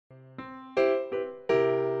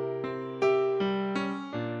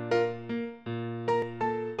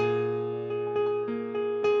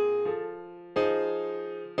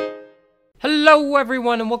Hello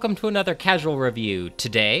everyone and welcome to another casual review.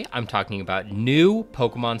 Today I'm talking about new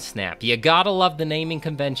Pokémon Snap. You gotta love the naming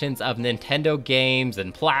conventions of Nintendo games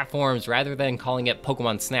and platforms rather than calling it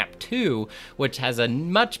Pokémon Snap 2, which has a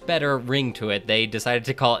much better ring to it. They decided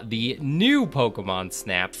to call it the new Pokémon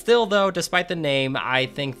Snap. Still though, despite the name, I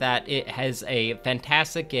think that it has a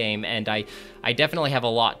fantastic game and I definitely have a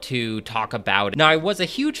lot to talk about. Now, I was a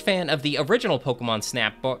huge fan of the original Pokémon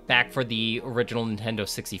Snap back for the original Nintendo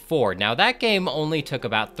 64. Now, that game only took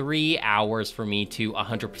about 3 hours for me to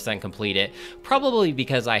 100% complete it, probably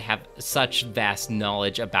because I have such vast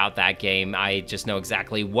knowledge about that game. I just know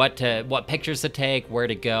exactly what pictures to take, where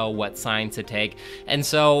to go, what signs to take. And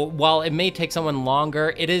so, while it may take someone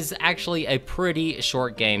longer, it is actually a pretty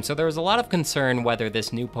short game. So there was a lot of concern whether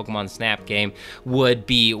this new Pokémon Snap game would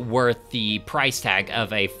be worth the price tag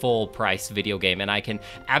of a full price video game, and I can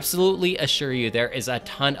absolutely assure you there is a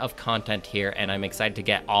ton of content here and I'm excited to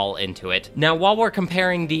get all into it. Now, while we're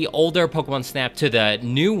comparing the older Pokemon Snap to the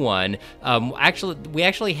new one, we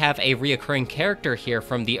actually have a reoccurring character here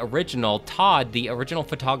from the original. Todd, the original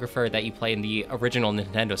photographer that you play in the original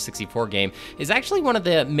Nintendo 64 game, is actually one of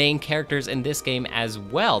the main characters in this game as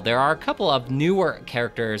well. There are a couple of newer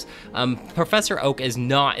characters. Professor Oak is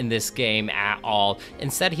not in this game at all.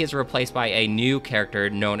 Instead, he is replaced by a new character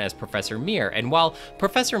known as Professor Mir. And while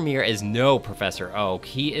Professor Mir is no Professor Oak,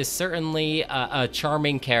 he is certainly a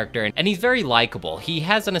charming character, and he's very likable. He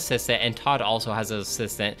has an assistant, and Todd also has an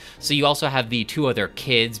assistant, so you also have the two other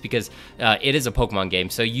kids, because it is a Pokemon game,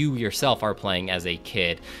 so you yourself are playing as a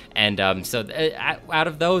kid. And out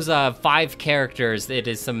of those 5 characters, it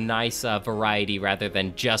is some nice variety rather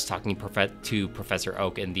than just talking to Professor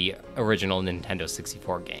Oak in the original Nintendo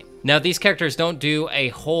 64 game. Now, these characters don't do a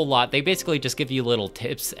whole lot. They basically just give you little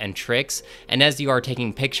tips and tricks, and as you are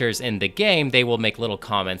taking pictures in the game, they will make little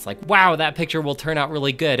comments like, wow, that picture will turn out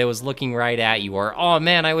really good, it was looking right at you, or oh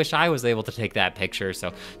man, I wish I was able to take that picture.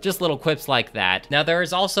 So just little quips like that. Now, there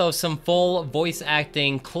is also some full voice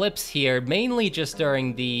acting clips here, mainly just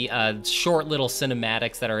during the short little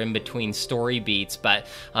cinematics that are in between story beats, but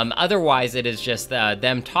otherwise it is just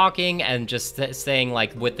them talking and just saying,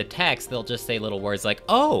 like with the text, they'll just say little words like,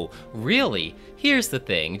 oh, really? Here's the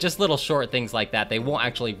thing. Just little short things like that. They won't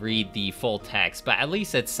actually read the full text, but at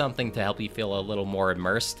least it's something to help you feel a little more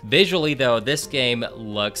immersed. Visually though, this game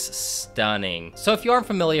looks stunning. So if you aren't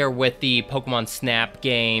familiar with the Pokemon Snap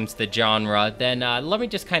games, the genre, then let me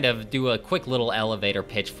just kind of do a quick little elevator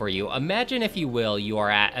pitch for you. Imagine, if you will, you are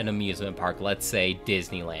at an amusement park, let's say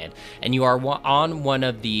Disneyland, and you are on one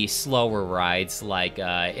of the slower rides like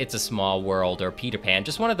It's a Small World or Peter Pan,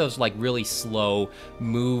 just one of those like really slow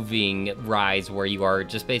moving rides where you are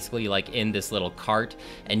just basically like in this little cart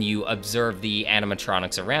and you observe the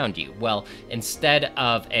animatronics around you. Well, instead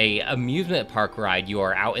of a amusement park ride, you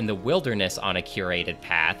are out in the wilderness on a curated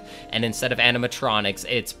path, and instead of animatronics,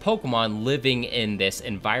 it's Pokemon living in this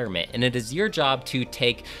environment, and it is your job to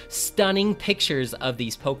take stunning pictures of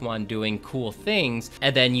these Pokemon doing cool things,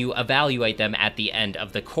 and then you evaluate them at the end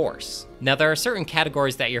of the course. Now, there are certain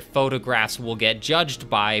categories that your photographs will get judged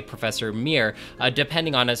by Professor Mir,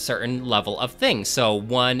 depending on a certain level of things. So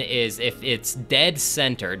one is if it's dead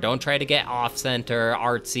center, don't try to get off center,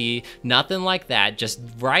 artsy, nothing like that, just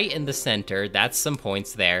right in the center, that's some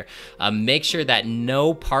points there. Make sure that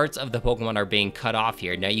no parts of the Pokemon are being cut off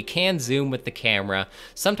here. Now, you can zoom with the camera.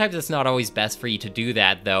 Sometimes it's not always best for you to do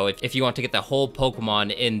that though, if you want to get the whole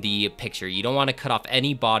Pokemon in the picture. You don't want to cut off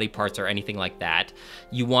any body parts or anything like that.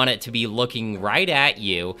 You want it to be looking right at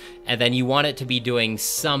you, and then you want it to be doing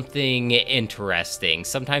something interesting.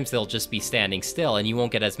 Sometimes they'll just be standing still and you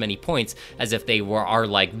won't get as many points as if they are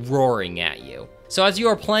like roaring at you. So as you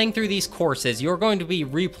are playing through these courses, you're going to be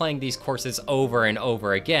replaying these courses over and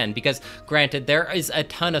over again, because granted, there is a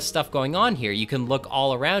ton of stuff going on here. You can look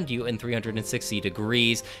all around you in 360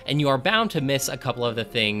 degrees, and you are bound to miss a couple of the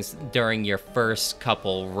things during your first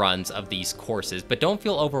couple runs of these courses. But don't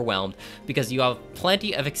feel overwhelmed, because you have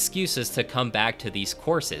plenty of excuses to come back to these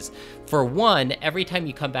courses. For one, every time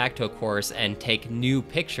you come back to a course and take new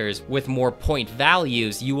pictures with more point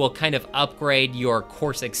values, you will kind of upgrade your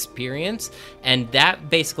course experience, and that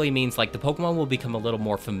basically means like the Pokemon will become a little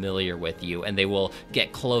more familiar with you and they will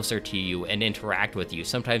get closer to you and interact with you.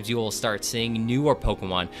 Sometimes you will start seeing newer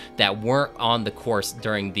Pokemon that weren't on the course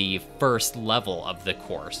during the first level of the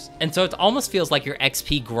course. And so it almost feels like you're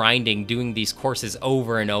XP grinding, doing these courses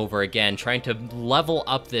over and over again, trying to level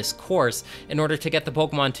up this course in order to get the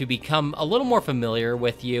Pokemon to become a little more familiar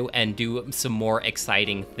with you and do some more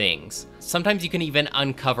exciting things. Sometimes you can even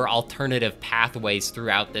uncover alternative pathways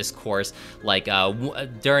throughout this course, like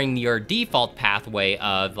during your default pathway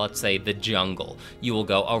of, let's say, the jungle, you will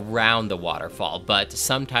go around the waterfall, but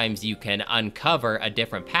sometimes you can uncover a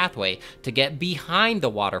different pathway to get behind the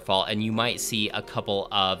waterfall, and you might see a couple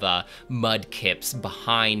of mud kips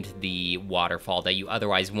behind the waterfall that you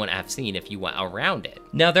otherwise wouldn't have seen if you went around it.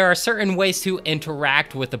 Now, there are certain ways to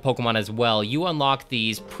interact with the Pokemon as well. You unlock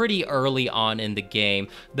these pretty early on in the game,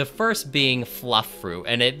 the first being Fluff Fruit,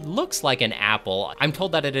 and it looks like an apple. I'm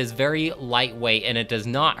told that it is very lightweight and it does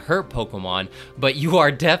not hurt Pokemon, but you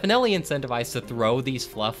are definitely incentivized to throw these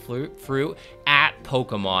Fluff Fruit at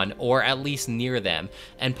Pokemon, or at least near them.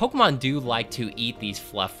 And Pokemon do like to eat these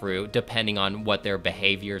Fluff Fruit depending on what their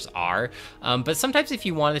behaviors are. But sometimes if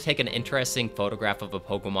you want to take an interesting photograph of a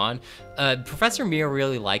Pokemon, Professor Mir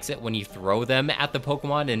really likes it when you throw them at the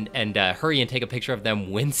Pokemon and hurry and take a picture of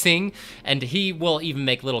them wincing. And he will even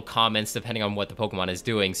make little comments depending on what the Pokemon is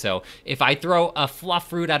doing. So if I throw a Fluff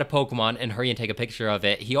Fruit at a Pokemon and hurry and take a picture of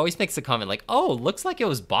it, he always makes a comment like, "Oh, looks like it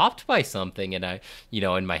was bopped by something." And I,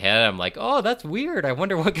 in my head, I'm like, "Oh, that's weird. I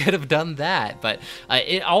wonder what could have done that." But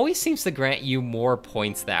it always seems to grant you more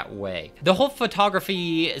points that way. The whole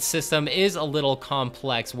photography system is a little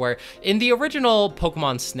complex, where in the original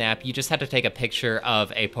Pokemon Snap, you just had to take a picture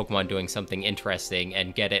of a Pokemon doing something interesting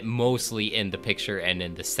and get it mostly in the picture and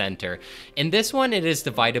in the center. In this one, it is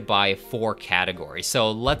divided by 4 categories.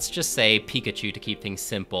 So let's just say Pikachu to keep things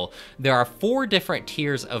simple. There are 4 different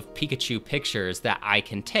tiers of Pikachu pictures that I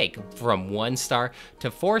can take, from 1 star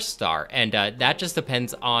to 4 star, and that just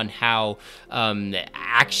depends on how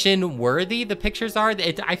action worthy the pictures are.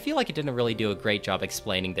 I feel like it didn't really do a great job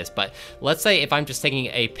explaining this, but let's say if I'm just taking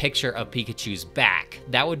a picture of Pikachu's back,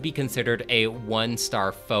 that would be considered a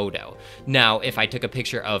 1-star photo. Now, if I took a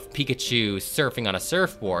picture of Pikachu surfing on a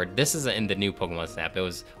surfboard, this isn't in the new Pokemon Snap, it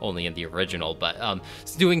was only in the original, but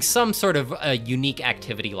doing some sort of a unique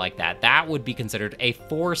activity like that, that would be considered a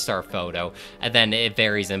 4-star photo, and then it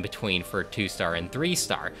varies in between for 2-star and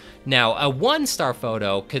 3-star. Now, a 1-star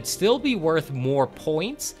photo could still be worth more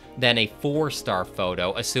points than a 4-star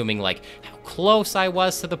photo, assuming like how close I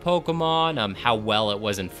was to the Pokemon, how well it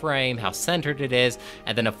was in frame, how centered it is,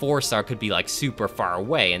 and then a 4-star could be like super far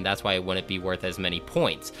away, and that's why it wouldn't be worth as many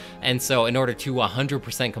points. And so in order to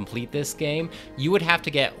 100% complete this game, you would have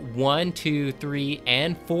to get 1, 2, 3,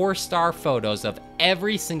 and 4-star photos of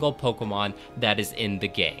every single Pokemon that is in the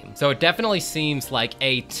game. So it definitely seems like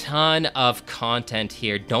a ton of content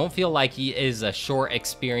here. Don't feel like it is a short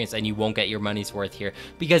experience and you won't get your money's worth here,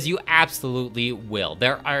 because you absolutely will.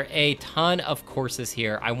 There are a ton of courses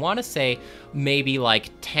here. I want to say maybe like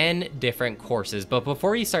 10 different courses, but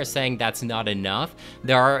before you start saying that's not enough,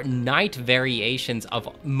 there are night variations of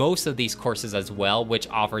most of these courses as well, which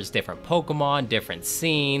offers different Pokemon, different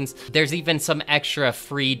scenes. There's even some extra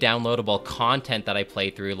free downloadable content that I play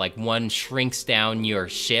through, like one shrinks down your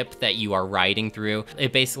ship that you are riding through.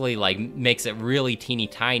 It basically like makes it really teeny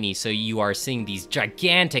tiny, so you are seeing these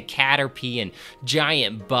gigantic Caterpie and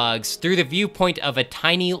giant bugs through the viewpoint of a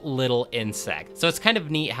tiny little insect. So it's kind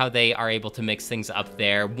of neat how they are able to mix things up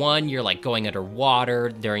there. One, you're like going underwater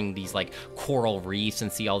during these like coral reefs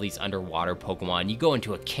and see all these underwater Pokemon. You go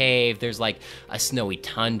into a cave, there's like a snowy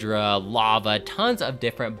tundra, lava, tons of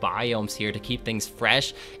different biomes here to keep things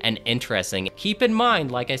fresh and interesting. Keep in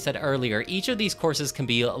mind, like I said earlier, each of these courses can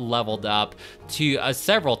be leveled up to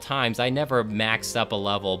several times. I never maxed up a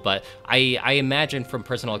level, but I imagine from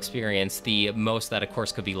personal experience, the most that a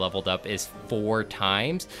course could be leveled up is 4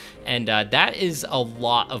 times. And that is a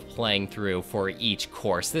lot of playing through for each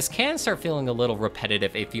course. This can start feeling a little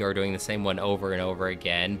repetitive if you are doing the same one over and over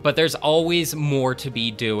again, but there's always more to be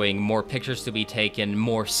doing, more pictures to be taken,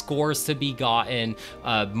 more scores to be gotten,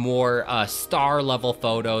 more star level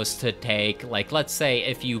photos to take. Like, let's say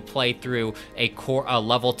if you play through a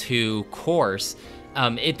level 2 course,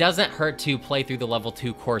 it doesn't hurt to play through the level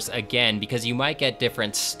 2 course again, because you might get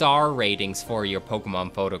different star ratings for your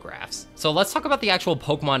Pokemon photographs. So let's talk about the actual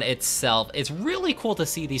Pokemon itself. It's really cool to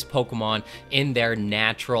see these Pokemon in their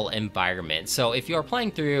natural environment. So if you're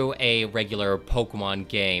playing through a regular Pokemon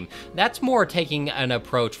game, that's more taking an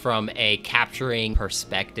approach from a capturing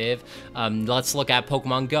perspective. Let's look at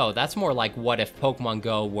Pokemon Go. That's more like, what if Pokemon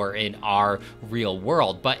Go were in our real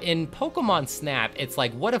world? But in Pokemon Snap, it's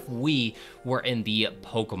like, what if we were in the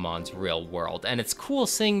Pokemon's real world. And it's cool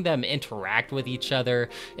seeing them interact with each other.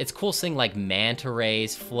 It's cool seeing like manta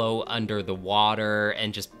rays float under the water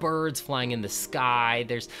and just birds flying in the sky.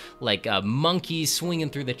 There's like monkeys swinging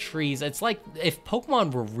through the trees. It's like if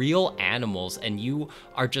Pokemon were real animals and you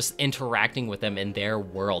are just interacting with them in their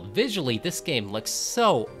world. Visually, this game looks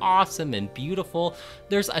so awesome and beautiful.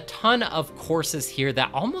 There's a ton of courses here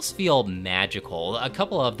that almost feel magical. A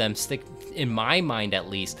couple of them stick in my mind, at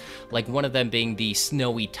least, like one of them being the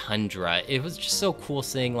snowy tundra. It was just so cool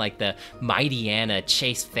seeing like the Mightyena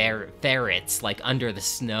chase ferrets like under the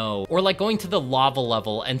snow, or like going to the lava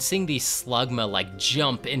level and seeing these Slugma like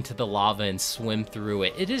jump into the lava and swim through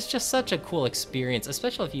it. It is just such a cool experience,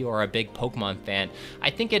 especially if you are a big Pokemon fan. I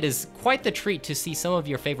think it is quite the treat to see some of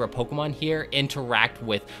your favorite Pokemon here interact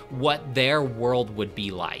with what their world would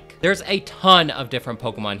be like. There's a ton of different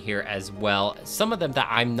Pokemon here as well, some of them that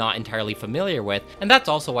I'm not entirely familiar with, and that's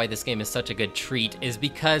also why this game is such a good treat, is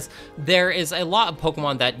because there is a lot of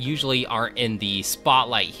Pokemon that usually aren't in the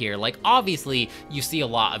spotlight here. Like obviously you see a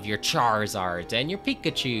lot of your Charizards and your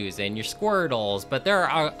Pikachus and your Squirtles, but there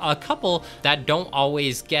are a couple that don't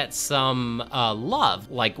always get some love,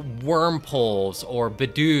 like Wurmples or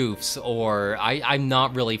Bidoofs, or I'm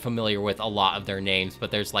not really familiar with a lot of their names,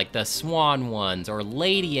 but there's like the Swan ones or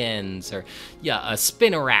Ladians or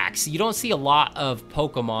Spinnerax. You don't see a lot of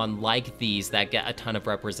Pokemon like these that get a ton of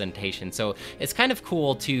representation, so it's kind of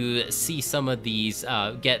cool to see some of these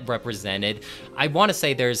get represented. I want to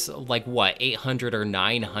say there's like what, 800 or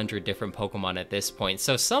 900 different Pokemon at this point,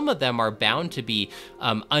 so some of them are bound to be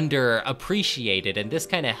underappreciated, and this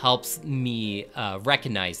kind of helps me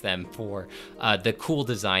recognize them for the cool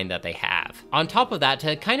design that they have. On top of that,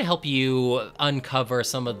 to kind of help you uncover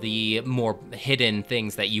some of the more hidden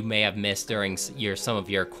things that you may have missed during some of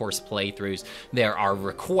your course playthroughs, there are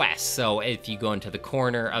requests. So if you go into the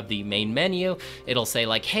corner of the main menu, it'll say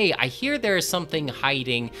like, hey, I hear there's something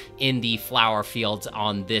hiding in the flower fields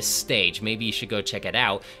on this stage. Maybe you should go check it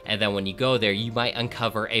out. And then when you go there, you might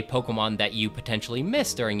uncover a Pokemon that you potentially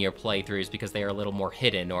missed during your playthroughs because they are a little more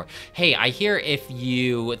hidden. Or, hey, I hear if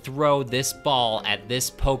you throw this ball at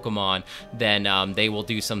this Pokemon, then they will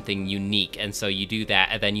do something unique. And so you do that,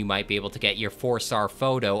 and then you might be able to get your 4-star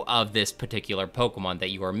photo of this particular Pokemon that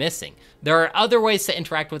you are missing. There are other ways to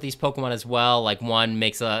interact with these Pokemon as well. Like one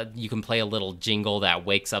makes you can play a little jingle that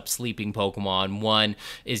wakes up sleeping Pokemon. One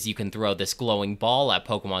is you can throw this glowing ball at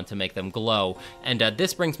Pokemon to make them glow. And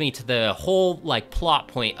this brings me to the whole like plot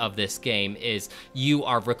point of this game, is you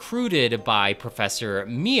are recruited by Professor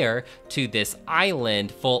Mir to this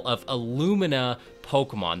island full of Illumina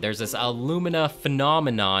Pokemon. There's this Illumina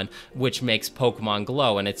phenomenon which makes Pokemon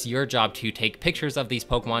glow, and it's your job to take pictures of these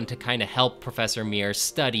Pokemon to kind of help Professor Mir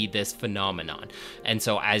study this phenomenon. And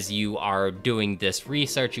so as you are doing this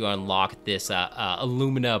research, you unlock this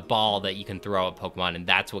Illumina ball that you can throw at Pokemon, and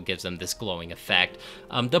that's what gives them this glowing effect.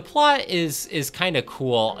 The plot is kind of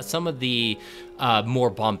cool. Some of the more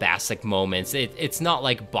bombastic moments, it's not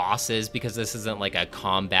like bosses, because this isn't like a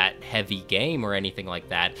combat heavy game or anything like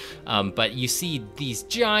that, but you see these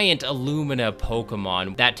giant Illumina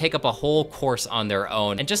Pokemon that take up a whole course on their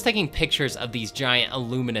own, and just taking pictures of these giant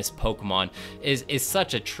Illuminous Pokemon is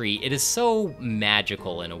such a treat. It is so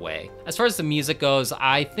magical in a way. As far as the music goes,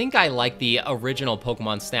 I think I like the original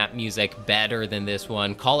Pokemon Snap music better than this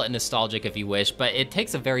one. Call it nostalgic if you wish, but it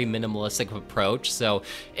takes a very minimalistic approach, so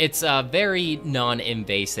it's very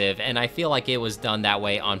non-invasive, and I feel like it was done that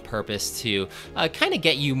way on purpose to kind of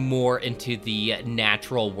get you more into the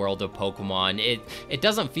natural world of Pokemon. It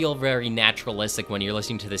doesn't feel very naturalistic when you're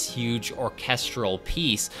listening to this huge orchestral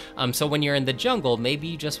piece, so when you're in the jungle, maybe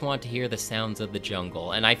you just want to hear the sounds of the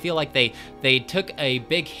jungle, and I feel like they took a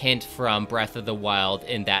big hint from Breath of the Wild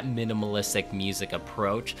in that minimalistic music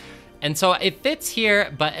approach. And so it fits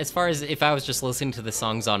here, but as far as if I was just listening to the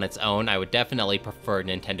songs on its own, I would definitely prefer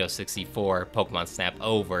Nintendo 64 Pokemon Snap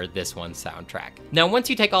over this one's soundtrack. Now, once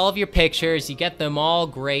you take all of your pictures, you get them all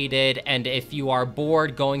graded, and if you are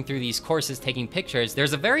bored going through these courses taking pictures,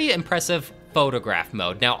 there's a very impressive photograph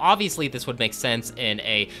mode. Now, obviously, this would make sense in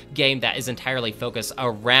a game that is entirely focused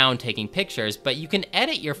around taking pictures, but you can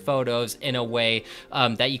edit your photos in a way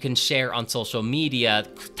that you can share on social media.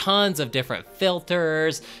 Tons of different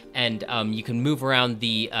filters, and you can move around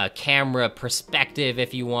the camera perspective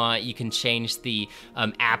if you want. You can change the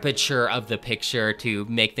aperture of the picture to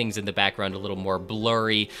make things in the background a little more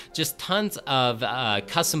blurry. Just tons of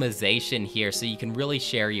customization here, so you can really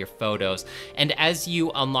share your photos. And as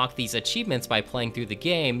you unlock these achievements by playing through the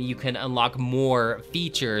game, you can unlock more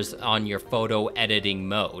features on your photo editing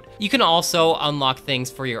mode. You can also unlock things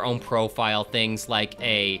for your own profile, things like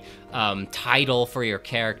a title for your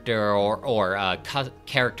character or a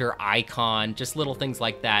character icon, just little things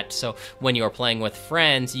like that. So when you're playing with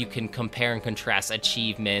friends, you can compare and contrast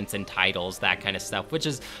achievements and titles, that kind of stuff, which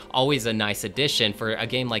is always a nice addition for a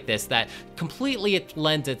game like this that completely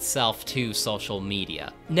lends itself to social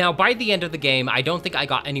media. Now, by the end of the game, I don't think I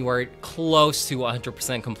got anywhere close to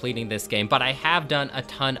 100% completing this game, but I have done a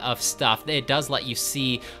ton of stuff. It does let you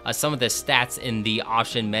see some of the stats in the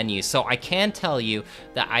option menu. So I can tell you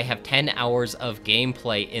that I have 10 hours of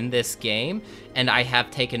gameplay in this game, and I have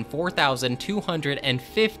taken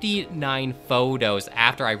 4,259 photos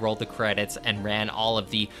after I rolled the credits and ran all of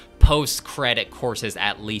the post-credit courses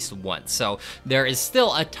at least once. So there is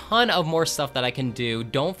still a ton of more stuff that I can do.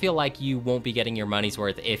 Don't feel like you won't be getting your money's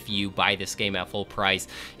worth if you buy this game at full price.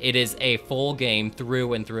 It is a full game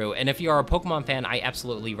through and through, and if you are a Pokemon fan, I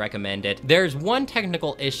absolutely recommend it. There's one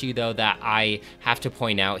technical issue though that I have to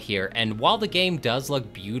point out here, and while the game does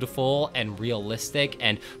look beautiful and realistic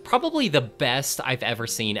and probably the best I've ever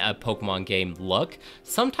seen a Pokemon game look,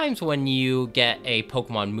 sometimes when you get a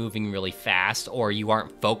Pokemon moving really fast or you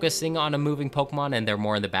aren't focusing on a moving Pokemon and they're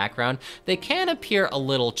more in the background, they can appear a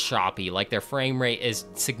little choppy, like their frame rate is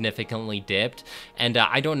significantly dipped. And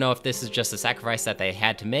I don't know if this is just a sacrifice that they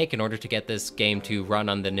had to make in order to get this game to run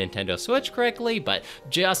on the Nintendo Switch correctly, but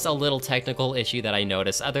just a little technical issue that I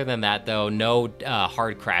noticed. Other than that though, no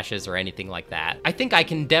hard crashes or anything like that. I think I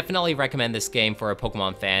can definitely recommend this game for a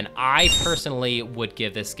Pokemon fan. I personally would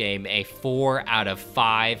give this game a 4 out of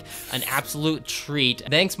 5, an absolute treat.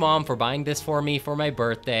 Thanks Mom for buying this for me for my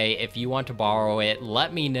birthday. If you want to borrow it,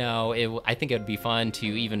 let me know. I think it would be fun to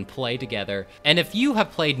even play together. And if you have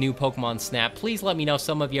played new Pokemon Snap, please let me know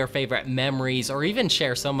some of your favorite memories or even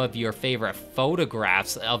share some of your favorite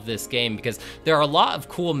photographs of this game, because there are a lot of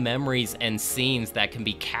cool memories and scenes that can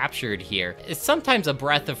be captured here. It's sometimes a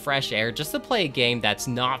breath of fresh air just to play a game that's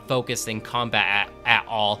not focused in combat at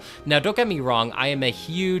all. Now, don't get me wrong, I am a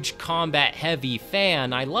huge combat heavy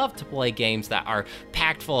fan. I love to play games that are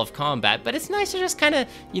packed full of combat, but it's nice to just kind of,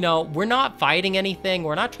 you know, we're not fighting anything,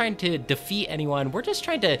 we're not trying to defeat anyone, we're just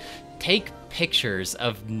trying to take pictures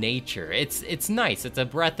of nature. It's nice, it's a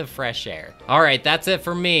breath of fresh air. All right, that's it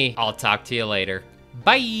for me. I'll talk to you later.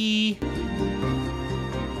 Bye!